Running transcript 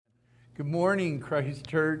Good morning, Christ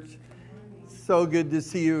Church. So good to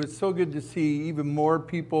see you. It's so good to see even more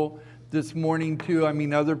people this morning too. I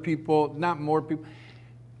mean, other people, not more people.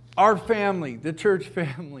 Our family, the church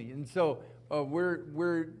family. And so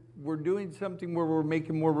we're doing something where we're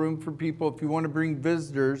making more room for people. If you want to bring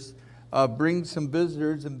visitors, bring some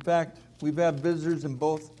visitors. In fact, we've had visitors in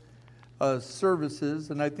both services,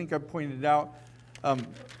 and I think I pointed out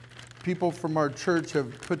people from our church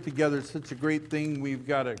have put together such a great thing. We've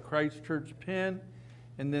got a Christ Church pin,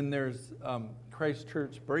 and then there's Christ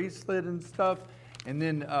Church bracelet and stuff, and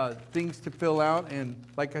then things to fill out. And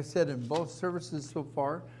like I said, in both services so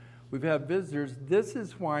far, we've had visitors. This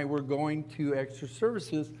is why we're going to extra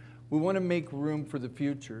services. We want to make room for the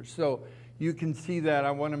future. So you can see that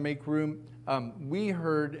I want to make room. We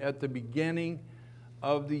heard at the beginning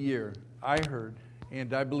of the year, I heard,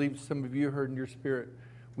 and I believe some of you heard in your spirit,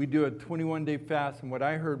 we do a 21-day fast, and what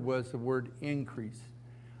I heard was the word increase.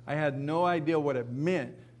 I had no idea what it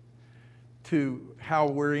meant to how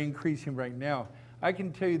we're increasing right now. I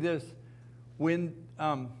can tell you this, when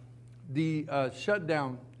the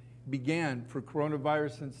shutdown began for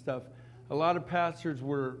coronavirus and stuff, a lot of pastors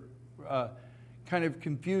were kind of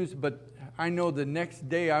confused, but I know the next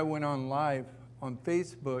day I went on live on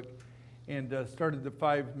Facebook and started the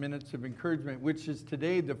 5 minutes of encouragement, which is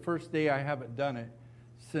today the first day I haven't done it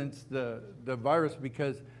since the virus,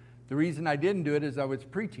 because the reason I didn't do it is I was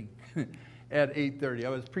preaching at 8:30. I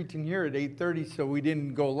was preaching here at 8:30, so we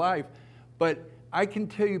didn't go live. But I can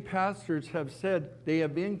tell you pastors have said they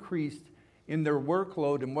have increased in their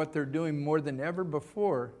workload and what they're doing more than ever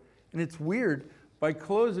before. And it's weird. By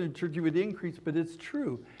closing church, you would increase, but it's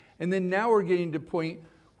true. And then now we're getting to a point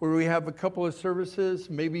where we have a couple of services,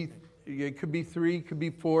 maybe it could be 3, it could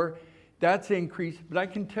be 4. That's increased. But I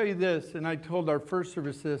can tell you this, and I told our first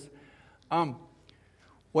service this,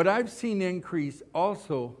 what I've seen increase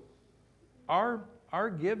also, our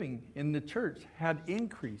giving in the church had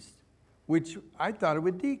increased, which I thought it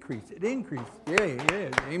would decrease. It increased.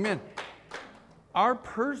 Yeah, amen. Our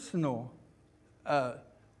personal,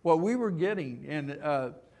 what we were getting,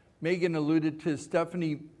 and Megan alluded to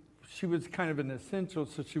Stephanie, she was kind of an essential,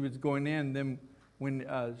 so she was going in. Then when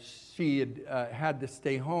she had to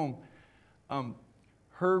stay home,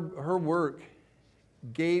 her work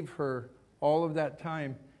gave her all of that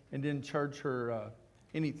time and didn't charge her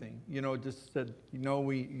anything. Just said,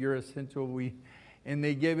 you're essential. And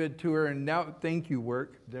they gave it to her, and now thank you,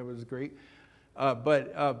 work. That was great.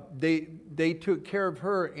 But they took care of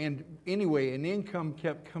her, and anyway, an income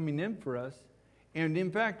kept coming in for us. And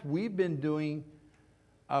in fact, we've been doing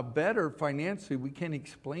better financially, we can't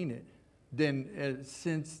explain it, than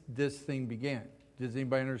since this thing began. Does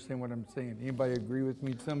anybody understand what I'm saying? Anybody agree with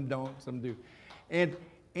me? Some don't, some do.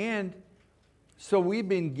 And so we've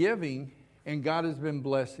been giving, and God has been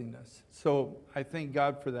blessing us. So I thank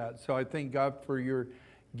God for that. So I thank God for your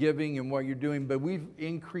giving and what you're doing. But we've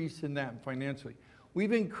increased in that financially.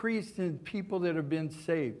 We've increased in people that have been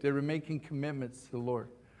saved, that are making commitments to the Lord.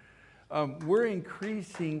 We're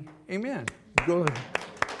increasing. Amen. Go ahead.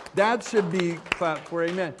 That should be clapped for.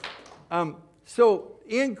 Amen. So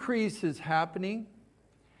increase is happening.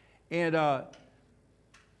 And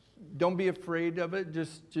don't be afraid of it.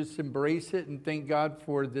 Just embrace it and thank God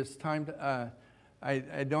for this time.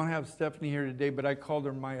 I don't have Stephanie here today, but I called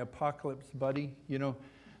her my apocalypse buddy. We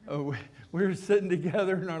were sitting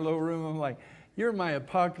together in our little room. I'm like, you're my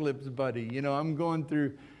apocalypse buddy. I'm going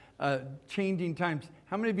through changing times.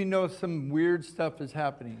 How many of you know some weird stuff is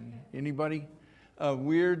happening? Anybody?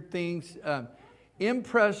 Weird things.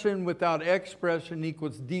 Impression without expression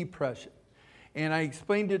equals depression. And I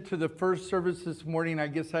explained it to the first service this morning. I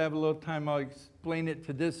guess I have a little time. I'll explain it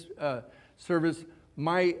to this service.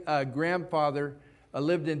 My grandfather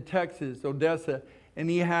lived in Texas, Odessa, and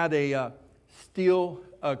he had a steel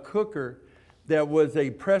cooker that was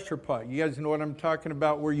a pressure pot. You guys know what I'm talking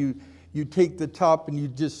about, where you take the top and you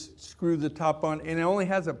just screw the top on, and it only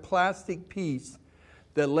has a plastic piece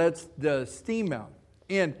that lets the steam out.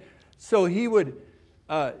 And so he would...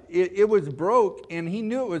 It was broke, and he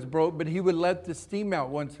knew it was broke, but he would let the steam out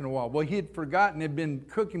once in a while. Well, he had forgotten, had been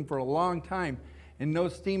cooking for a long time, and no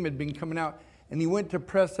steam had been coming out. And he went to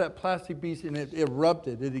press that plastic piece, and it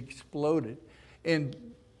erupted. It exploded. And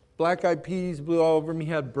black-eyed peas blew all over him. He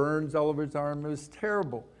had burns all over his arm. It was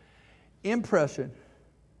terrible. Impression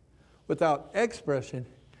without expression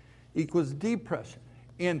equals depression.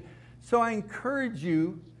 And so I encourage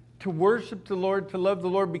you to worship the Lord, to love the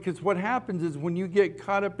Lord, because what happens is when you get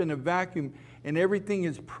caught up in a vacuum and everything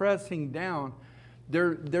is pressing down,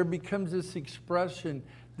 there becomes this expression,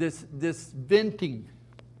 this venting,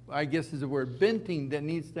 I guess is the word, venting that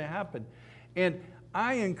needs to happen. And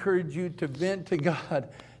I encourage you to vent to God,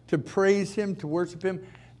 to praise Him, to worship Him.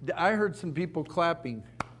 I heard some people clapping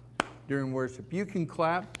during worship. You can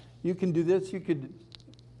clap. You can do this. You could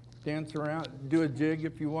dance around, do a jig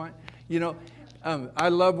if you want. You know, I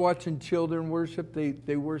love watching children worship.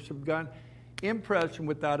 They worship God. Impression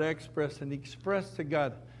without expression. Express to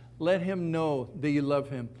God. Let Him know that you love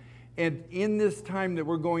Him. And in this time that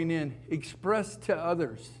we're going in, express to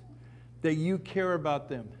others that you care about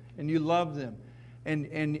them and you love them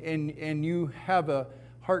and you have a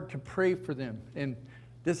heart to pray for them. And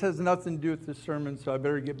this has nothing to do with the sermon, so I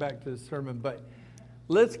better get back to the sermon. But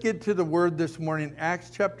let's get to the word this morning.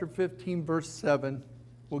 Acts chapter 15, verse 7.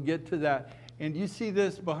 We'll get to that. And you see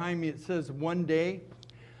this behind me. It says one day.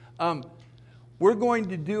 We're going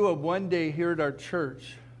to do a one day here at our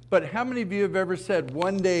church. But how many of you have ever said,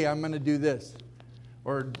 one day I'm going to do this?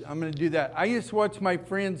 Or I'm going to do that? I used to watch my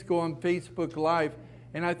friends go on Facebook Live.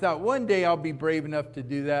 And I thought, one day I'll be brave enough to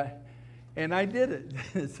do that. And I did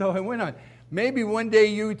it. So I went on. Maybe one day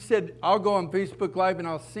you said, I'll go on Facebook Live and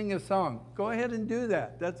I'll sing a song. Go ahead and do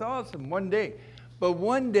that. That's awesome. One day. But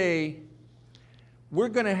one day, we're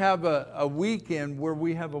going to have a weekend where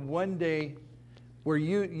we have a one day where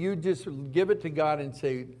you just give it to God and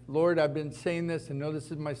say, Lord, I've been saying this and know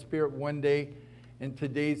this is my spirit one day, and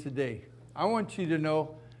today's the day. I want you to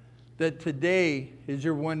know that today is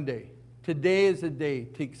your one day. Today is a day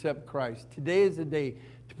to accept Christ. Today is a day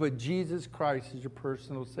to put Jesus Christ as your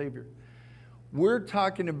personal Savior. We're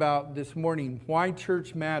talking about this morning why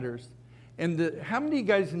church matters. And how many of you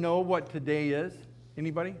guys know what today is?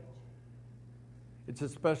 Anybody? It's a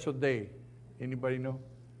special day. Anybody know?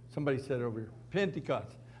 Somebody said it over here.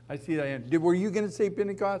 Pentecost. I see that hand. Were you going to say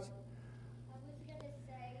Pentecost? I was going to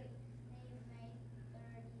say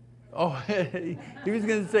May 30th. Oh, he was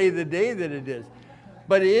going to say the day that it is.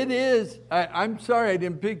 But it is, I'm sorry I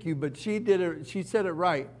didn't pick you, but she said it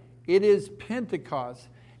right. It is Pentecost.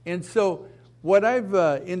 And so what I've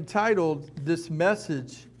entitled this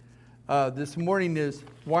message this morning is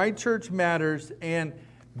Why Church Matters and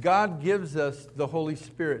God Gives Us the Holy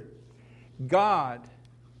Spirit. God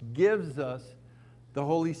gives us the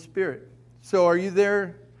Holy Spirit. So are you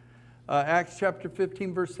there? Acts chapter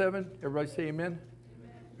 15, verse 7. Everybody say amen.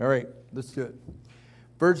 All right, let's do it.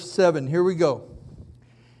 Verse 7, here we go.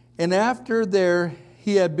 And after there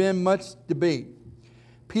he had been much debate,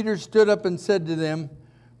 Peter stood up and said to them,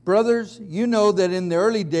 Brothers, you know that in the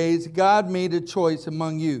early days God made a choice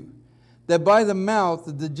among you, that by the mouth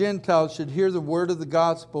of the Gentiles should hear the word of the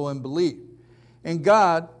gospel and believe. And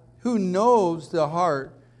God, who knows the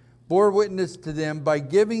heart, bore witness to them by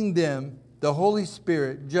giving them the Holy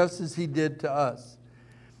Spirit, just as He did to us.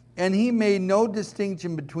 And He made no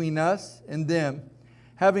distinction between us and them,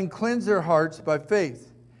 having cleansed their hearts by faith.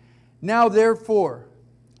 Now therefore,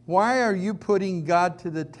 why are you putting God to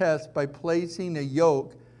the test by placing a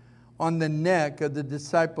yoke on the neck of the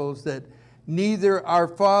disciples that neither our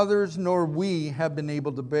fathers nor we have been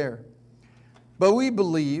able to bear? But we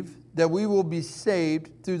believe that we will be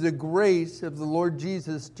saved through the grace of the Lord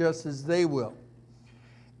Jesus, just as they will.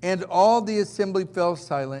 And all the assembly fell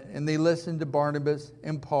silent, and they listened to Barnabas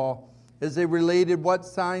and Paul as they related what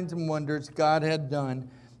signs and wonders God had done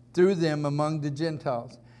through them among the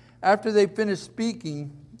Gentiles. After they finished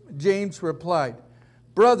speaking, James replied,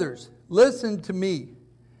 Brothers, listen to me.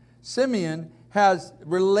 Simeon has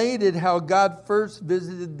related how God first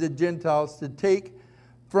visited the Gentiles to take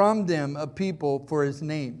from them a people for His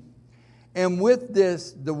name. And with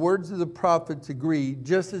this, the words of the prophets agree,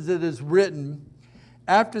 just as it is written,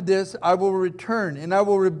 After this I will return, and I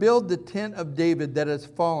will rebuild the tent of David that has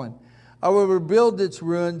fallen. I will rebuild its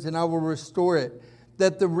ruins, and I will restore it,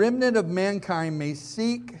 that the remnant of mankind may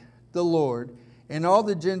seek the Lord, and all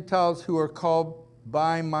the Gentiles who are called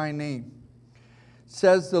by my name,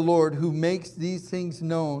 says the Lord, who makes these things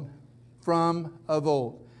known from of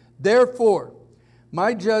old. Therefore,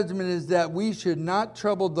 my judgment is that we should not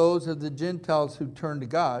trouble those of the Gentiles who turn to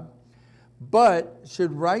God, but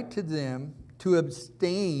should write to them to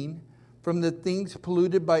abstain from the things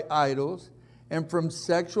polluted by idols, and from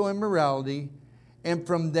sexual immorality, and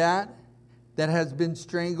from that has been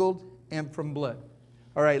strangled, and from blood.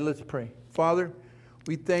 All right, let's pray. Father,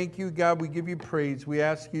 we thank you, God. We give you praise. We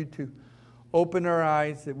ask you to open our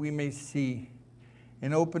eyes that we may see,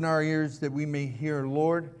 and open our ears that we may hear.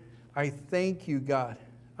 Lord, I thank you, God.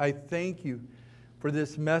 I thank you for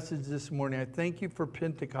this message this morning. I thank you for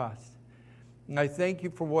Pentecost. And I thank you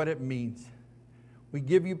for what it means. We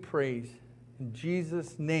give you praise in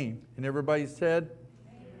Jesus' name. And everybody said,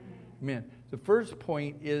 Amen. The first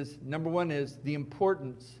point is, number one is the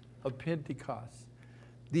importance of Pentecost.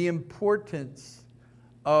 The importance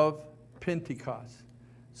of Pentecost.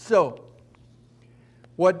 So,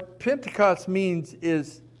 what Pentecost means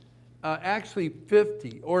is actually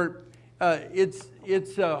 50, or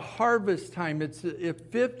it's a harvest time. It's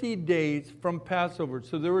 50 days from Passover.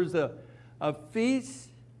 So there was a feast,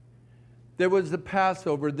 there was the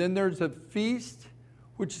Passover, then there's a feast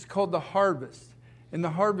which is called the harvest, and the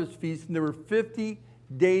harvest feast, and there were 50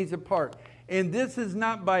 days apart. And this is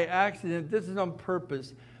not by accident, this is on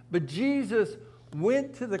purpose. But Jesus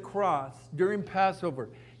went to the cross during Passover.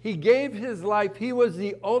 He gave his life. He was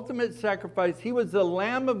the ultimate sacrifice. He was the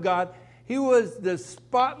Lamb of God. He was the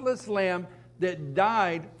spotless Lamb that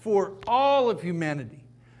died for all of humanity.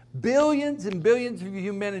 Billions and billions of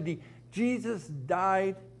humanity. Jesus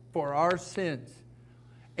died for our sins.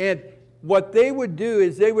 And what they would do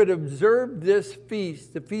is they would observe this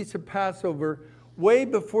feast, the Feast of Passover, way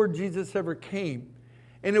before Jesus ever came.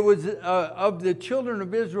 And it was of the children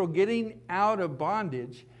of Israel getting out of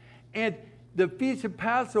bondage. And the Feast of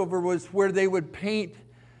Passover was where they would paint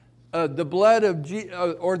the blood of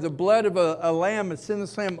the blood of a lamb, a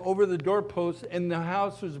sinless lamb, over the doorpost, and the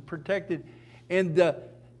house was protected. And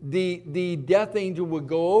the death angel would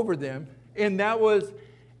go over them. And that was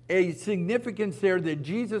a significance there that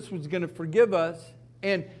Jesus was going to forgive us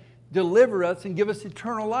and deliver us and give us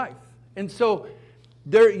eternal life. And so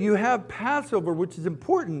there you have Passover, which is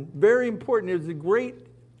important, very important. It was a great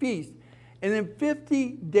feast. And then 50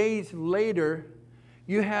 days later,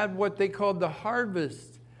 you had what they called the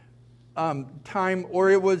harvest time, or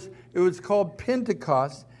it was called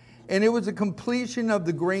Pentecost, and it was a completion of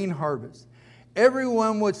the grain harvest.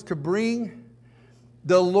 Everyone was to bring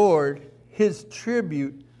the Lord his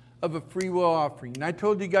tribute of a free will offering. And I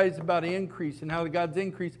told you guys about increase and how God's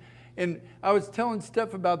increase. And I was telling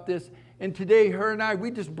Steph about this. And today, her and I,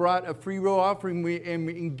 we just brought a free will offering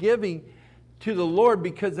and giving to the Lord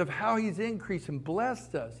because of how he's increased and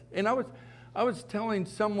blessed us. And I was telling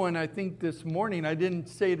someone, I think this morning, I didn't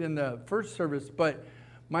say it in the first service, but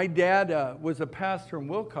my dad was a pastor in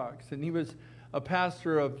Wilcox, and he was a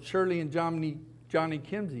pastor of Shirley and Johnny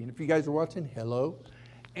Kimsey. And if you guys are watching, hello.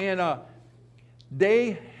 And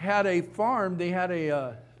they had a farm, they had they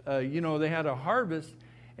had a harvest,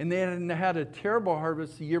 and they hadn't had a terrible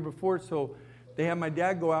harvest the year before, so they had my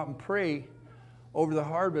dad go out and pray over the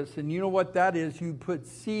harvest. And you know what that is? You put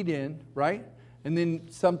seed in, right? And then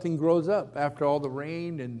something grows up after all the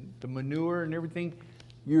rain and the manure and everything.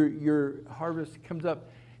 Your harvest comes up.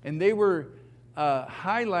 And they were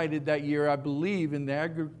highlighted that year, I believe, in the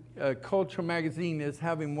Agricultural Magazine as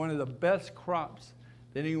having one of the best crops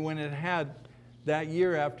that anyone had had that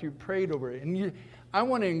year after you prayed over it. And I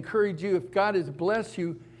want to encourage you, if God has blessed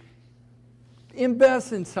you,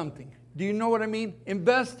 invest in something. Do you know what I mean?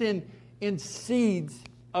 Invest in seeds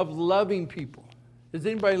of loving people. Is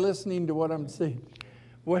anybody listening to what I'm saying?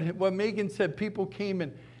 What Megan said, people came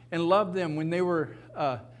and loved them when they were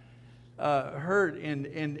hurt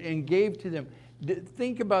and gave to them.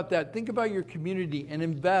 Think about that. Think about your community and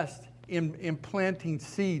invest in planting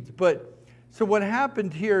seeds. But so what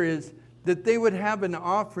happened here is that they would have an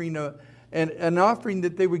offering, an offering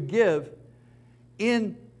that they would give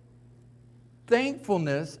in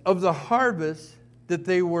thankfulness of the harvest that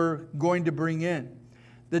they were going to bring in.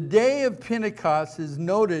 The day of Pentecost is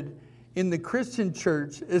noted in the Christian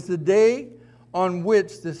church as the day on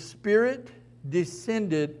which the Spirit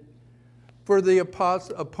descended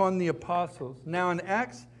upon the apostles. Now in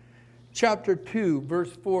Acts chapter 2,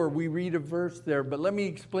 verse 4, we read a verse there, but let me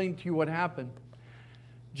explain to you what happened.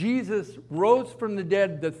 Jesus rose from the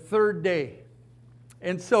dead the third day.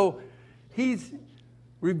 And so he's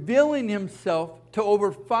revealing himself to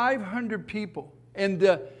over 500 people. And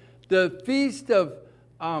the feast of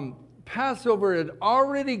Passover had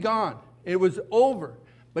already gone. It was over.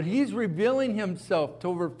 But he's revealing himself to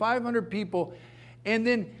over 500 people. And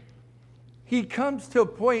then he comes to a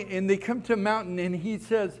point, and they come to a mountain, and he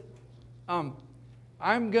says, I'm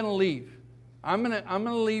going to leave. I'm going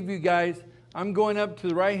to leave you guys. I'm going up to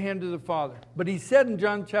the right hand of the Father. But he said in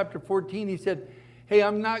John chapter 14, he said, hey,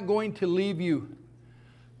 I'm not going to leave you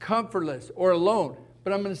comfortless or alone,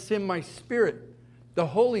 but I'm going to send my Spirit, the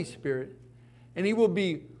Holy Spirit, and he will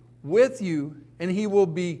be with you and he will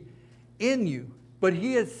be in you. But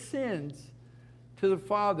he ascends to the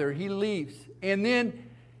Father. He leaves. And then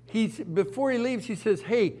before he leaves, he says,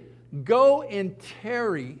 hey, go and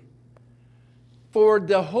tarry for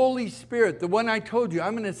the Holy Spirit, the one I told you.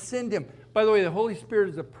 I'm going to send him. By the way, the Holy Spirit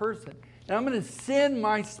is a person. And I'm going to send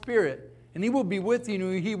my Spirit, and he will be with you,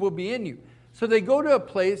 and he will be in you. So they go to a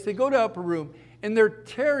place, they go to upper room, and they're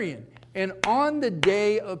tarrying. And on the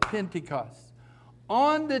day of Pentecost,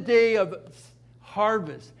 on the day of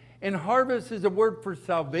harvest, and harvest is a word for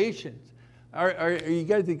salvation. Are you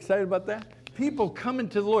guys excited about that? People coming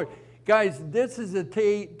to the Lord. Guys, this is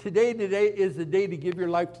today is the day to give your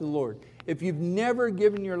life to the Lord. If you've never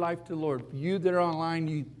given your life to the Lord, you that are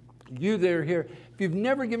online, you that are here, if you've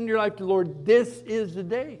never given your life to the Lord, this is the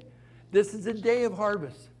day. This is a day of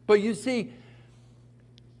harvest. But you see,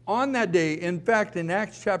 on that day, in fact, in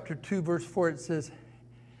Acts chapter 2, verse 4, it says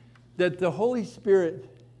that the Holy Spirit,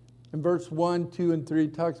 in verse 1, 2, and 3,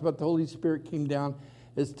 it talks about the Holy Spirit came down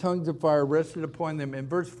as tongues of fire rested upon them. In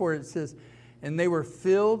verse 4, it says, and they were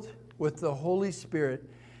filled with the Holy Spirit,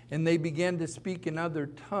 and they began to speak in other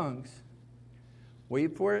tongues.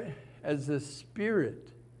 Wait for it. As the Spirit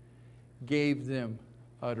gave them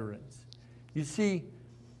utterance. You see,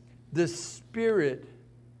 the Spirit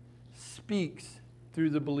speaks through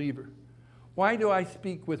the believer. Why do I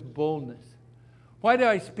speak with boldness? Why do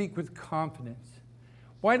I speak with confidence?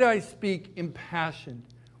 Why do I speak impassioned?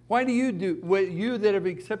 Why do you that have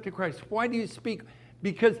accepted Christ, why do you speak?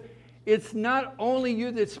 Because it's not only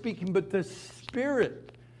you that's speaking, but the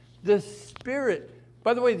Spirit. The Spirit.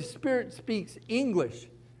 By the way, the Spirit speaks English.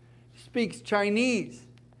 He speaks Chinese.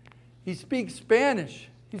 He speaks Spanish.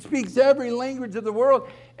 He speaks every language of the world.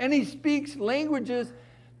 And He speaks languages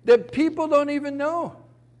that people don't even know.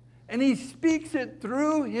 And He speaks it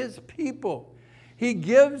through His people. He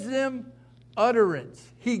gives them utterance.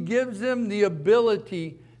 He gives them the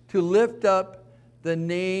ability to lift up the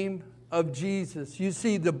name of Jesus. You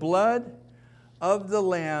see, the blood of the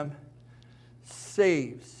Lamb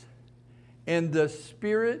saves, and the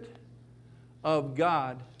Spirit of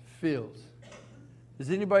God fills. Is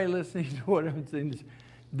anybody listening to what I'm saying?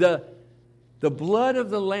 The blood of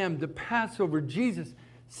the Lamb, the Passover, Jesus,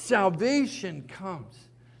 salvation comes.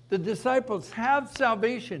 The disciples have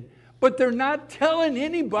salvation, but they're not telling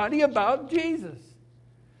anybody about Jesus.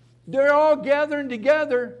 They're all gathering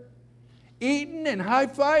together, eating and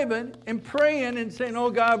high-fiving and praying and saying,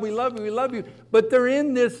 oh God, we love you, we love you. But they're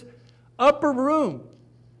in this upper room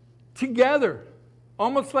together,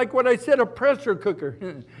 almost like what I said, a pressure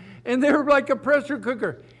cooker. And they're like a pressure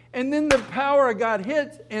cooker. And then the power of God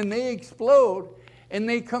hits and they explode and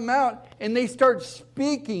they come out and they start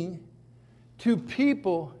speaking to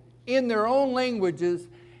people in their own languages.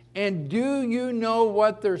 And do you know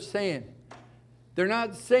what they're saying? They're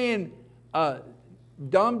not saying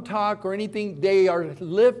dumb talk or anything. They are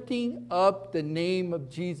lifting up the name of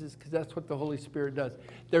Jesus, because that's what the Holy Spirit does.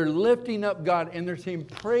 They're lifting up God and they're saying,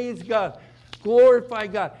 praise God, glorify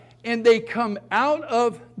God. And they come out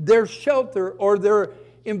of their shelter or their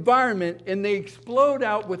environment and they explode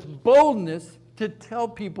out with boldness to tell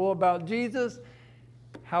people about Jesus.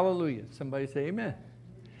 Hallelujah. Somebody say amen.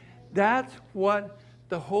 That's what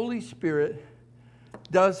the Holy Spirit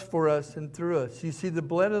does for us and through us. You see, the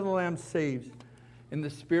blood of the Lamb saves and the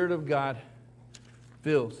Spirit of God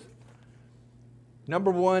fills.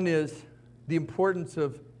 Number one is the importance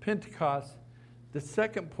of Pentecost. The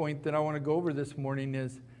second point that I want to go over this morning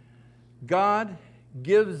is God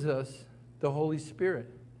gives us the Holy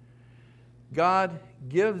Spirit. God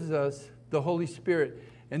gives us the Holy Spirit.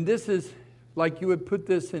 And this is like you would put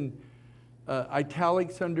this in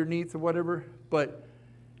italics underneath or whatever, but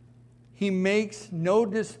He makes no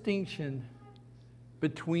distinction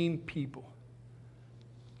between people.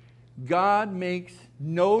 God makes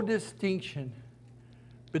no distinction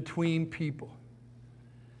between people.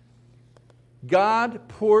 God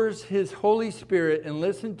pours His Holy Spirit, and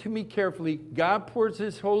listen to me carefully, God pours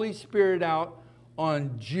His Holy Spirit out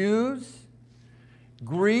on Jews,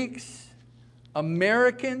 Greeks,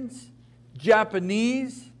 Americans,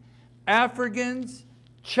 Japanese, Africans,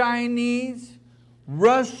 Chinese,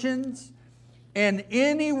 Russians, and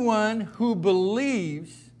anyone who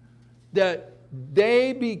believes that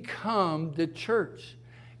they become the church.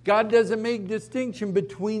 God doesn't make distinction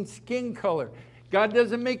between skin color. God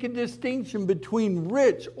doesn't make a distinction between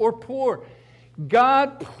rich or poor.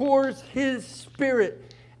 God pours His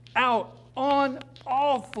Spirit out on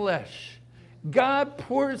all flesh. God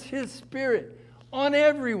pours His Spirit on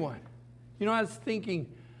everyone. You know, I was thinking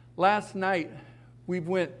last night,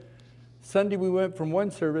 Sunday we went from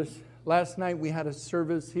one service. Last night we had a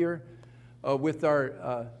service here with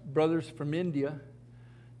our brothers from India,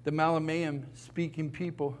 the Malamayam speaking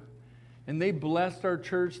people. And they blessed our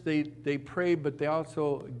church. They prayed, but they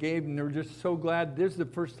also gave, and they were just so glad. This is the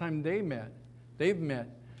first time they met. They've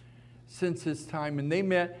met since this time, and they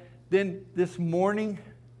met. Then this morning,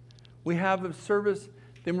 we have a service.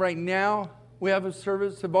 Then right now, we have a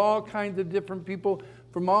service of all kinds of different people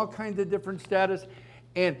from all kinds of different status.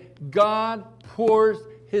 And God pours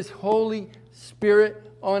His Holy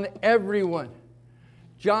Spirit on everyone.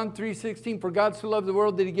 John 3:16, for God so loved the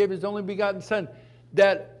world that He gave His only begotten Son,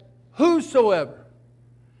 that Whosoever.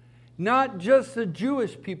 Not just the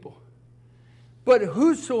Jewish people, but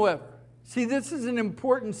whosoever. See, this is an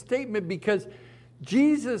important statement because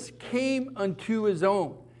Jesus came unto his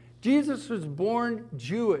own. Jesus was born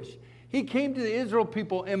Jewish. He came to the Israel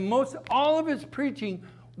people, and all of his preaching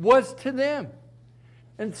was to them.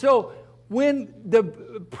 And so when the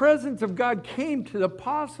presence of God came to the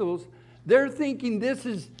apostles, they're thinking this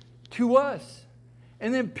is to us.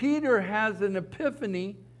 And then Peter has an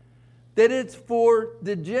epiphany that it's for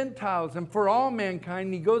the Gentiles and for all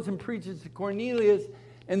mankind. He goes and preaches to Cornelius,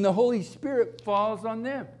 and the Holy Spirit falls on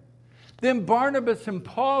them. Then Barnabas and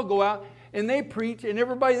Paul go out and they preach, and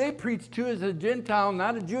everybody they preach to is a Gentile,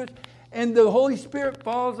 not a Jewish, and the Holy Spirit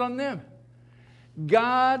falls on them.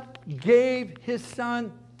 God gave his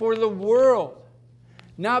Son for the world,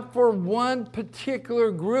 not for one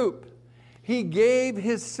particular group. He gave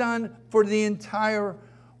his Son for the entire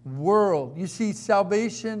world. You see,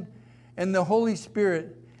 salvation and the Holy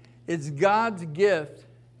Spirit is God's gift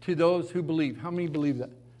to those who believe. How many believe that?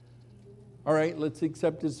 All right, let's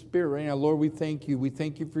accept his Spirit right now. Lord, we thank you. We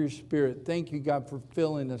thank you for your Spirit. Thank you, God, for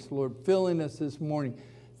filling us, Lord. Filling us this morning.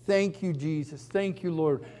 Thank you, Jesus. Thank you,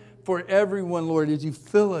 Lord, for everyone, Lord, as you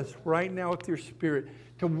fill us right now with your Spirit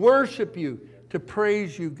to worship you, to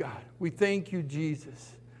praise you, God. We thank you,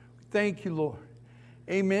 Jesus. Thank you, Lord.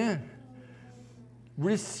 Amen.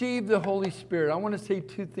 Receive the Holy Spirit. I want to say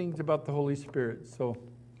two things about the Holy Spirit. So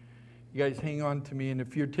you guys hang on to me. And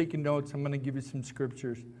if you're taking notes, I'm going to give you some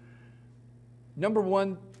scriptures. Number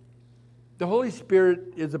one, the Holy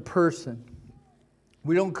Spirit is a person.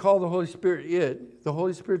 We don't call the Holy Spirit it. The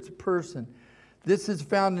Holy Spirit's a person. This is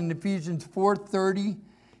found in Ephesians 4:30,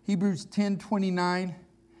 Hebrews 10:29,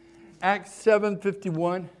 Acts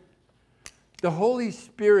 7:51. The Holy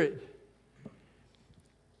Spirit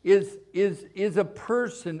is a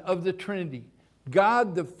person of the Trinity.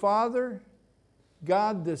 God the Father,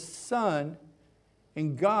 God the Son,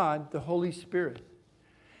 and God the Holy Spirit.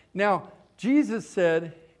 Now, Jesus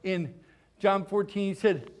said in John 14, he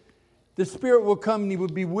said, the Spirit will come and he will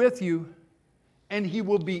be with you and he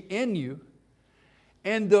will be in you.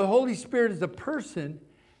 And the Holy Spirit is a person.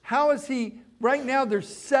 How is he? Right now there's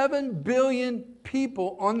 7 billion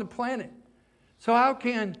people on the planet. So how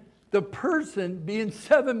can the person be in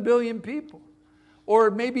 7 billion people? Or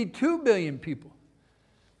maybe 2 billion people?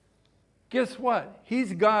 Guess what?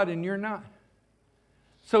 He's God and you're not.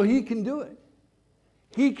 So he can do it.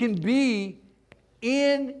 He can be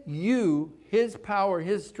in you, his power,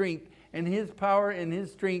 his strength, and his power and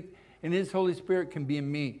his strength and his Holy Spirit can be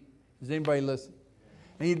in me. Does anybody listen?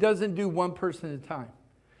 And he doesn't do one person at a time.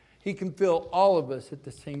 He can fill all of us at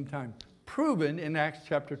the same time. Proven in Acts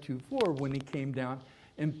chapter 2:4 when he came down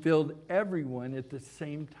and filled everyone at the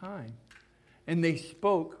same time. And they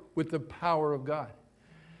spoke with the power of God.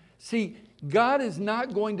 See, God is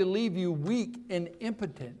not going to leave you weak and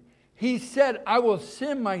impotent. He said, I will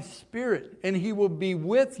send my Spirit and he will be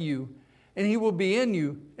with you and he will be in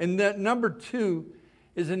you. And that number 2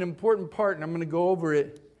 is an important part, and I'm going to go over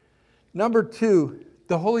it. Number 2,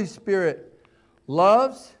 the Holy Spirit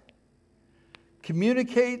loves,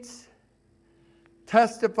 communicates,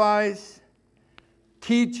 testifies,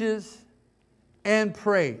 teaches, and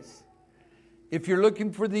prays. If you're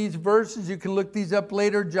looking for these verses, you can look these up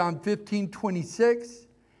later. John 15:26,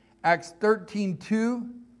 Acts 13:2,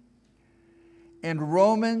 and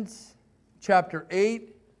Romans chapter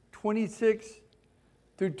 8, 26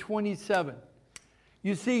 through 27.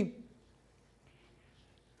 You see,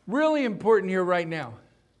 really important here right now.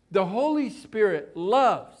 The Holy Spirit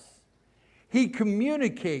loves. He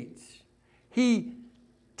communicates. He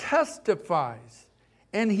testifies.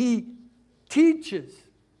 And he teaches.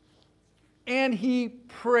 And he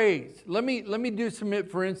prays. Let me do some,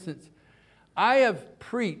 for instance. I have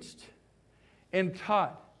preached and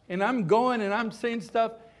taught. And I'm going and I'm saying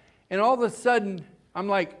stuff. And all of a sudden, I'm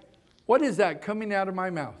like, what is that coming out of my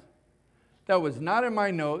mouth? That was not in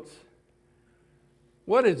my notes.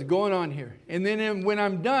 What is going on here? And then when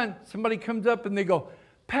I'm done, somebody comes up and they go,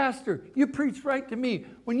 Pastor, you preached right to me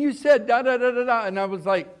when you said da da da da da. And I was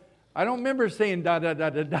like, I don't remember saying da da da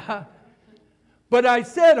da da. But I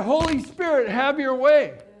said, Holy Spirit, have your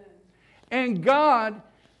way. And God,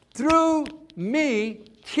 through me,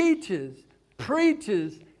 teaches,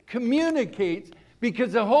 preaches, communicates,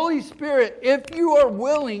 because the Holy Spirit, if you are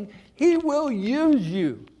willing, he will use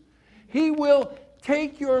you. He will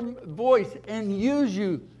take your voice and use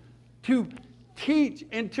you to teach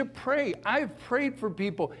and to pray. I've prayed for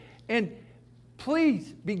people, and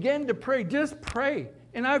please begin to pray. Just pray.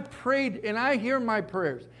 And I've prayed, and I hear my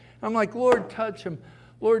prayers. I'm like, Lord, touch them.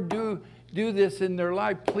 Lord, do this in their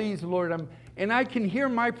life, please, Lord. And I can hear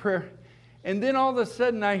my prayer. And then all of a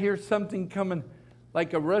sudden I hear something coming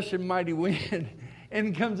like a rushing mighty wind. And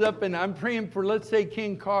it comes up and I'm praying for, let's say,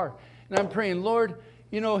 King Carr. And I'm praying, Lord,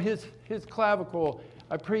 his clavicle,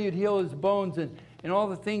 I pray you'd heal his bones and all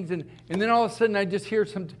the things. And then all of a sudden I just hear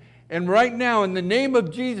something. And right now, in the name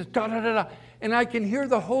of Jesus, da da da da. And I can hear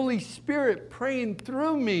the Holy Spirit praying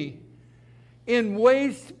through me in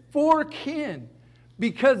ways for kin.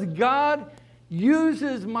 Because God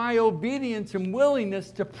uses my obedience and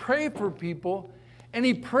willingness to pray for people. And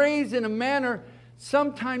He prays in a manner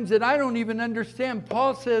sometimes that I don't even understand.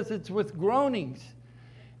 Paul says it's with groanings.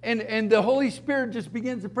 And the Holy Spirit just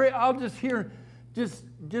begins to pray. I'll just hear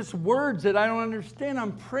just words that I don't understand.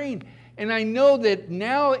 I'm praying. And I know that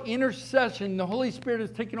now intercession, the Holy Spirit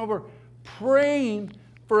is taking over, praying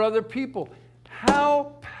for other people.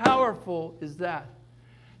 How powerful is that?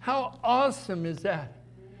 How awesome is that?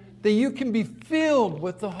 That you can be filled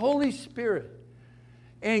with the Holy Spirit.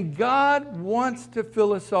 And God wants to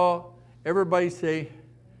fill us all. Everybody say,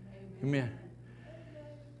 amen.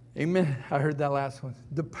 Amen. I heard that last one.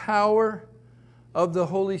 The power of the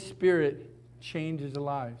Holy Spirit changes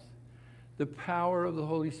lives. The power of the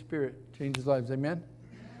Holy Spirit changes lives. Amen?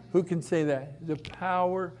 Who can say that? The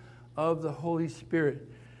power of the Holy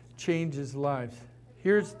Spirit changes lives.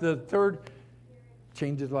 Here's the third,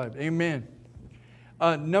 changes lives. Amen.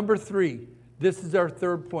 Number 3. This is our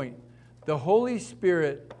third point. The Holy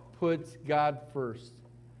Spirit puts God first.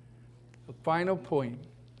 The final point.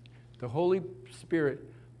 The Holy Spirit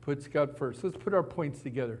puts God first. Let's put our points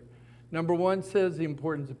together. Number 1 says the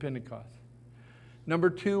importance of Pentecost. Number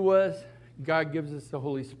 2 was God gives us the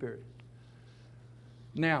Holy Spirit.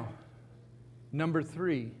 Now, number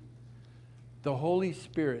 3, the Holy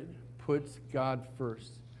Spirit puts God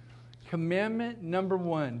first. Commandment number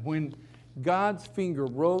 1, when God's finger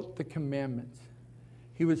wrote the commandments,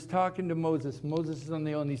 He was talking to Moses. Moses is on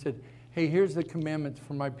the hill and He said, hey, here's the commandments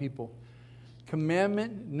for my people.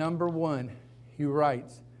 Commandment number 1, He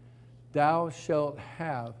writes, thou shalt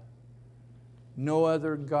have no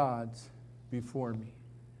other gods before me.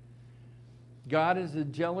 God is a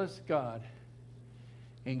jealous God,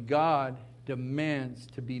 and God demands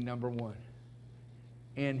to be number 1.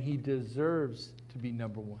 And He deserves to be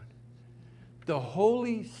number 1. The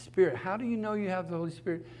Holy Spirit, how do you know you have the Holy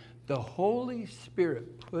Spirit? The Holy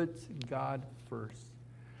Spirit puts God first.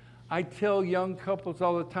 I tell young couples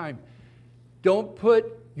all the time, don't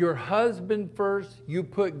put your husband first, you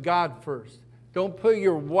put God first. Don't put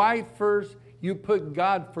your wife first, you put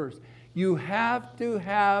God first. You have to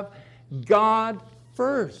have God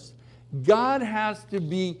first. God has to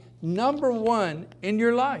be number 1 in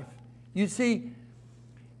your life. You see,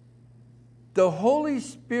 the Holy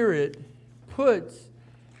Spirit puts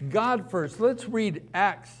God first. Let's read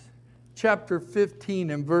Acts chapter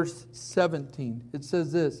 15 and verse 17. It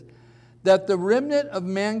says this, that the remnant of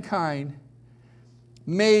mankind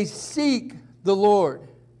may seek the Lord,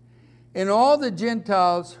 and all the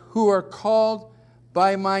Gentiles who are called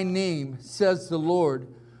by my name, says the Lord,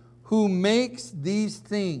 who makes these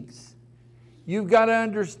things. You've got to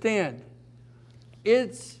understand,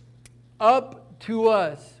 it's up to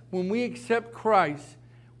us. When we accept Christ,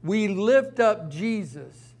 we lift up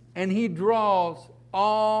Jesus, and He draws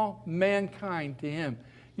all mankind to Him.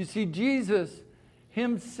 You see, Jesus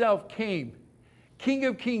Himself came, King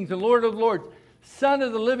of kings and Lord of lords, Son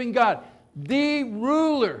of the living God, the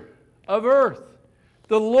ruler of earth,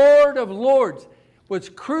 the Lord of lords, was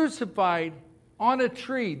crucified on a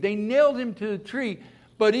tree. They nailed Him to the tree,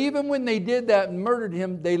 but even when they did that and murdered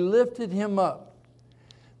Him, they lifted Him up.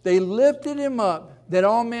 They lifted Him up that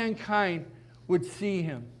all mankind would see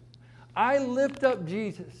Him. I lift up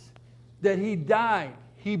Jesus, that He died,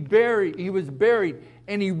 He was buried,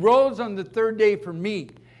 and He rose on the third day for me.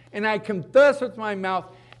 And I confess with my mouth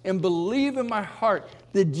and believe in my heart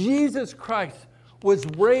that Jesus Christ was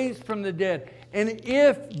raised from the dead. And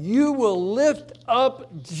if you will lift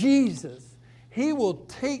up Jesus, He will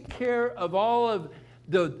take care of all of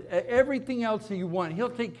everything else that you want. He'll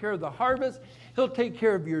take care of the harvest. He'll take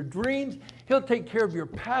care of your dreams. He'll take care of your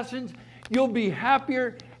passions. You'll be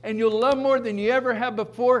happier and you'll love more than you ever have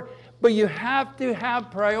before. But you have to have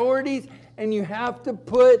priorities, and you have to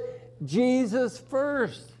put Jesus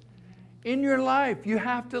first in your life. You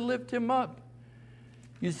have to lift Him up.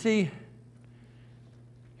 You see,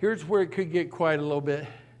 here's where it could get quiet a little bit.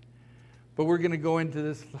 But we're going to go into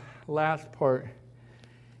this last part.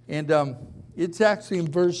 And it's actually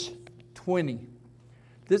in verse 20.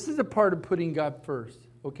 This is a part of putting God first,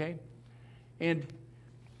 okay? And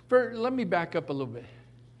let me back up a little bit.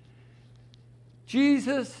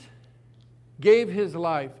 Jesus gave His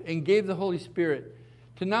life and gave the Holy Spirit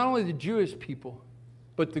to not only the Jewish people,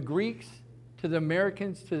 but the Greeks, to the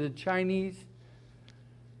Americans, to the Chinese,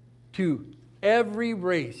 to every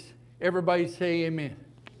race. Everybody say amen.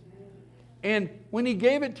 And when he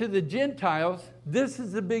gave it to the Gentiles, this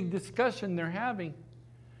is the big discussion they're having.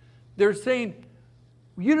 They're saying,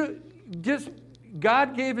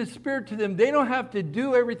 God gave His Spirit to them. They don't have to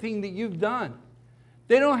do everything that you've done.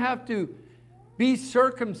 They don't have to be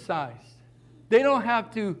circumcised. They don't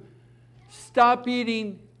have to stop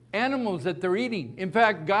eating animals that they're eating. In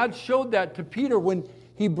fact, God showed that to Peter when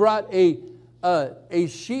he brought a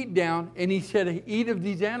sheet down and he said, eat of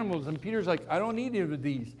these animals. And Peter's like, I don't eat of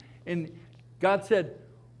these. And God said,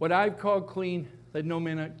 what I've called clean, let no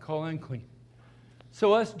man call unclean.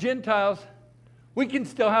 So us Gentiles, we can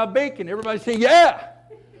still have bacon. Everybody say, yeah!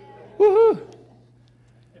 Woohoo!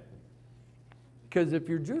 Because if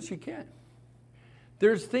you're Jewish, you can't.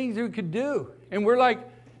 There's things we could do. And we're like,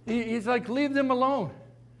 he's like, leave them alone.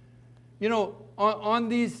 You know, on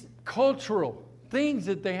these cultural things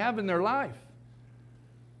that they have in their life.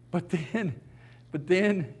 But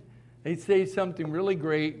then they say something really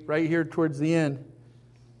great right here towards the end.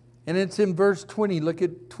 And it's in verse 20. Look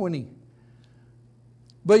at 20.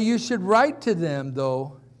 But you should write to them,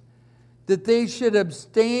 though, that they should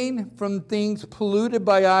abstain from things polluted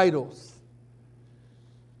by idols.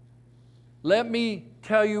 Let me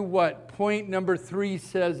tell you what point number 3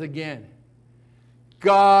 says again.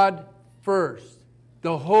 God first.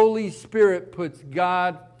 The Holy Spirit puts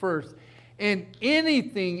God first. And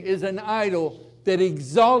anything is an idol that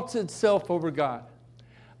exalts itself over God.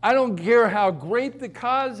 I don't care how great the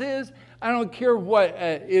cause is. I don't care what.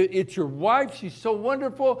 It's your wife. She's so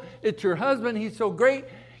wonderful. It's your husband. He's so great.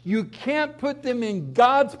 You can't put them in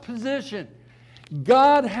God's position.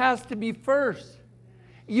 God has to be first.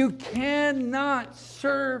 You cannot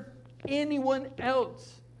serve anyone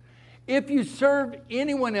else. If you serve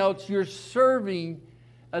anyone else, you're serving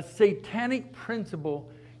a satanic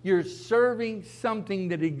principle. You're serving something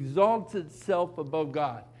that exalts itself above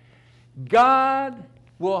God. God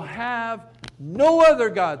will have no other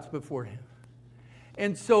gods before Him.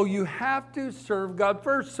 And so you have to serve God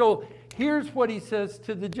first. So here's what He says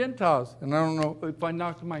to the Gentiles. And I don't know if I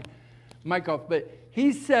knocked my mic off, but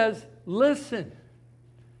He says, listen,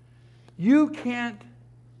 you can't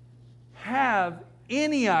have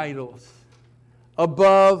any idols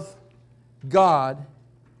above God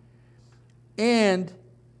and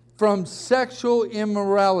from sexual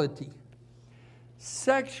immorality.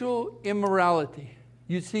 Sexual immorality.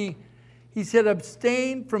 You see, He said,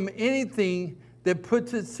 abstain from anything that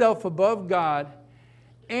puts itself above God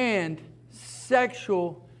and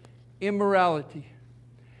sexual immorality.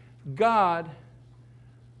 God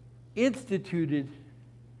instituted,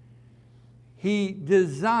 He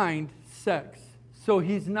designed sex. So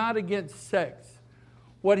He's not against sex.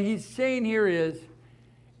 What He's saying here is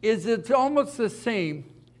it's almost the same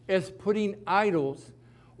as putting idols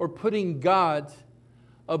or putting gods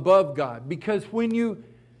above God. Because when you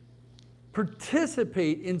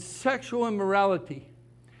participate in sexual immorality,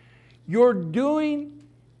 you're doing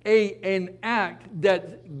an act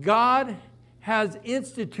that God has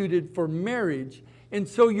instituted for marriage. And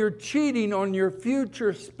so you're cheating on your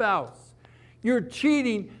future spouse. You're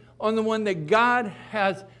cheating on the one that God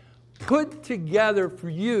has put together for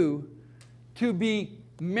you to be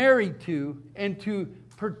married to and to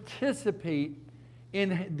participate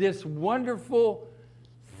in this wonderful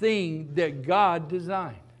thing that God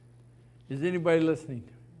designed. Is anybody listening?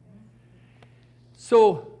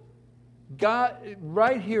 So, God,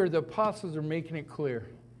 right here, the apostles are making it clear.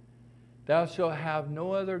 Thou shalt have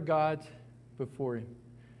no other gods before Him.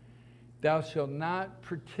 Thou shalt not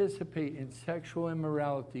participate in sexual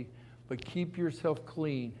immorality, but keep yourself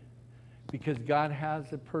clean, because God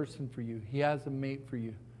has a person for you. He has a mate for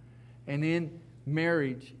you. And in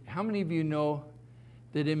marriage, how many of you know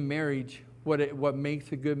that in marriage, what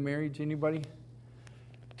makes a good marriage? Anybody?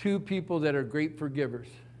 2 people that are great forgivers.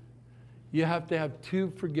 You have to have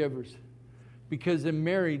 2 forgivers. Because in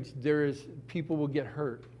marriage, people will get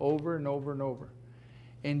hurt over and over and over.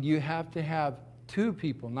 And you have to have 2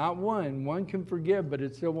 people, not one. One can forgive, but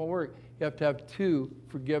it still won't work. You have to have 2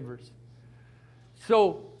 forgivers.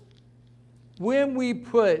 So, when we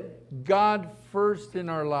put God first in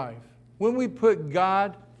our life, when we put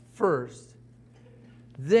God first,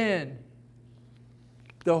 then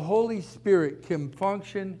the Holy Spirit can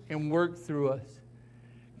function and work through us.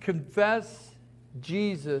 Confess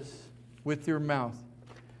Jesus with your mouth.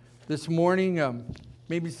 This morning,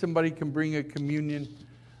 maybe somebody can bring a communion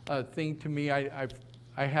thing to me. I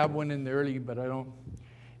have one in the early, but I don't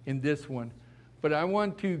in this one. But I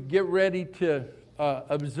want to get ready to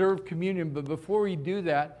observe communion. But before we do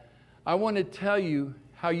that, I want to tell you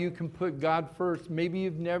how you can put God first. Maybe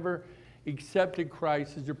you've never accepted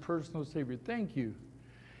Christ as your personal Savior. Thank you.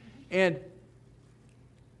 And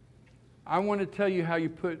I want to tell you how you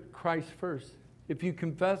put Christ first. If you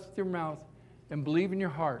confess with your mouth and believe in your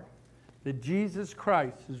heart that Jesus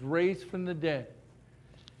Christ is raised from the dead,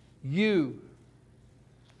 you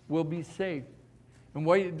will be saved. And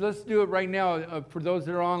let's do it right now for those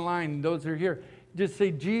that are online and those that are here. Just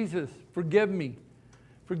say, Jesus, forgive me.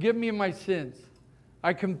 Forgive me of my sins.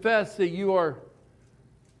 I confess that you are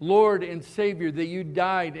Lord and Savior, that you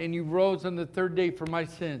died and you rose on the third day for my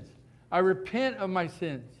sins. I repent of my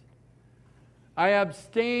sins. I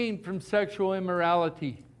abstain from sexual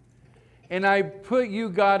immorality. And I put you,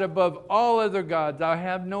 God, above all other gods. I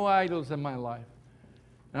have no idols in my life.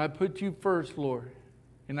 And I put you first, Lord.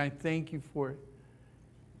 And I thank you for it.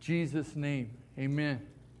 In Jesus' name, amen.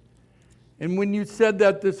 And when you said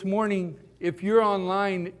that this morning, if you're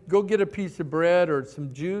online, go get a piece of bread or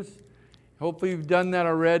some juice. Hopefully you've done that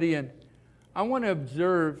already. And I want to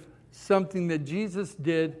observe something that Jesus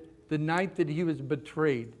did the night that he was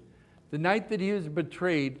betrayed. The night that he was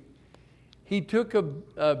betrayed, he took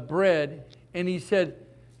a bread and he said,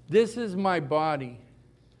 "This is my body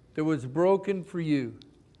that was broken for you.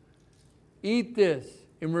 Eat this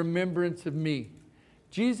in remembrance of me."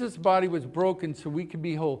 Jesus' body was broken so we could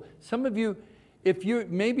be whole. Some of you,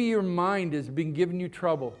 maybe your mind has been giving you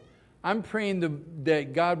trouble. I'm praying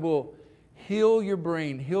that God will heal your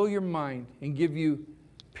brain, heal your mind, and give you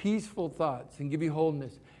peaceful thoughts and give you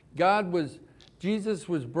wholeness. Jesus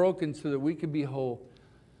was broken so that we could be whole.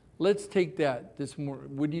 Let's take that this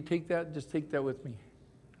morning. Would you take that? Just take that with me.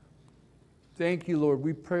 Thank you, Lord.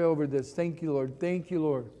 We pray over this. Thank you, Lord. Thank you,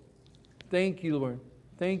 Lord. Thank you, Lord.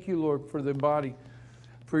 Thank you, Lord, for the body,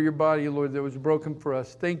 for your body, Lord, that was broken for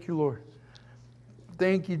us. Thank you, Lord.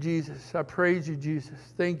 Thank you, Jesus. I praise you, Jesus.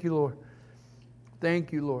 Thank you, Lord.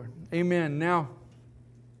 Thank you, Lord. Amen. Now,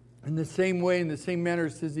 in the same way, in the same manner,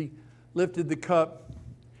 it says he lifted the cup.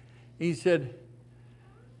 He said,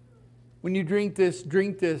 when you drink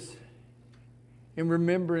this in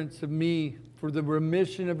remembrance of me, for the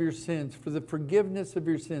remission of your sins, for the forgiveness of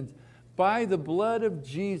your sins. By the blood of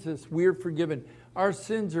Jesus, we're forgiven. Our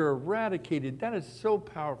sins are eradicated. That is so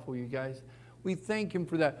powerful, you guys. We thank him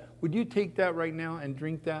for that. Would you take that right now and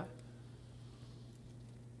drink that?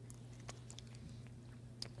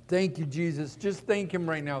 Thank you, Jesus. Just thank him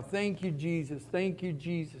right now. Thank you, Jesus. Thank you,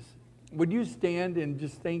 Jesus. Would you stand and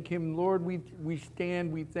just thank him? Lord, we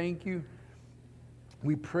stand. We thank you.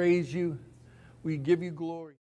 We praise you. We give you glory.